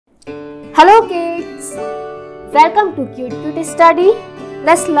Hello kids! Welcome to Cute Study.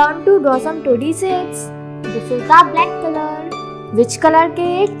 Let's learn to draw some 2D shapes. This is the black color. Which color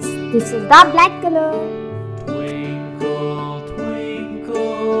kids? This is the black color. Twinkle,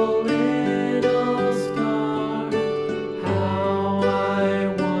 twinkle, little star, how I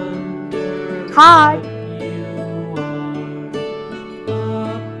wonder Heart. you are.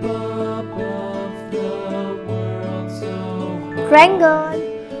 Up above the world so high, Triangle.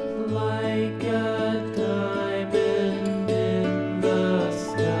 like a diamond in the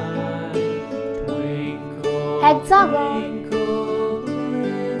sky. Twinkle, Hexagon. twinkle,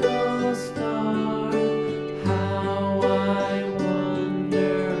 little star, how I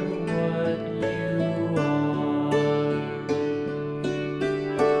wonder what you are.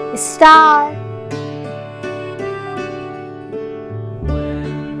 Star.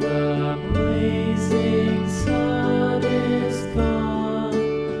 When the blazing sun is gone,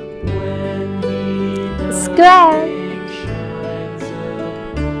 when he Square. shines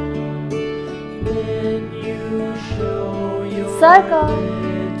upon, then you show your Circle.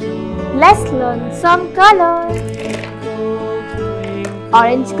 little Let's learn some colors. twinkle, twinkle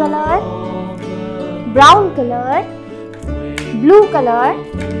Orange color, all the brown color, blue color,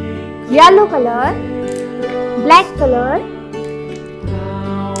 yellow color, black color,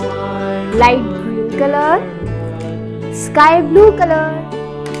 how I light green color, sky blue color,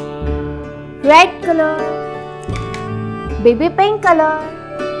 red color, baby pink color,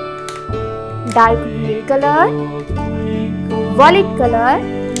 dark green color, violet color.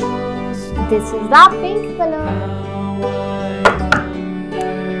 This is the pink color,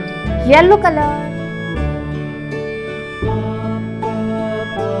 yellow color,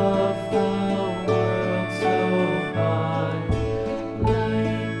 above the world so high,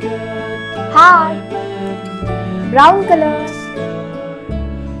 like a heart, brown color,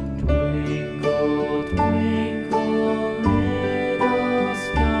 twinkle, twinkle, little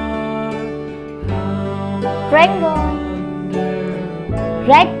star, how I triangle, wonder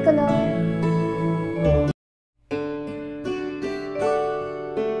red color,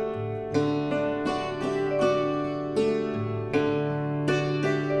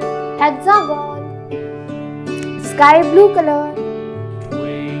 hexagon, sky blue color,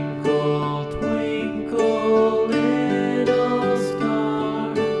 Twinkle, twinkle, little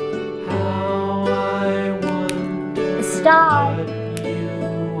star, how I wonder star, what you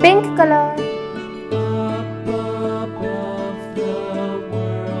pink color, up above the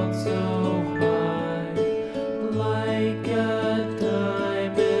world so high, like a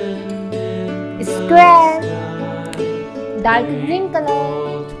diamond in the square, sky. dark green color,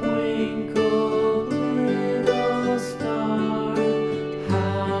 Twinkle, little star,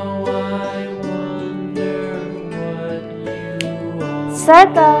 how I wonder what you are.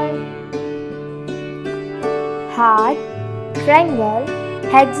 circle, heart, triangle,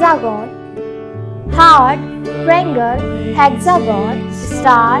 hexagon, heart, triangle, hexagon,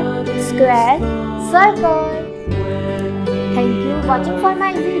 star, square, circle. Thank you for watching for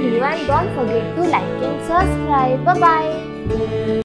my video and don't forget to like and subscribe. Bye bye.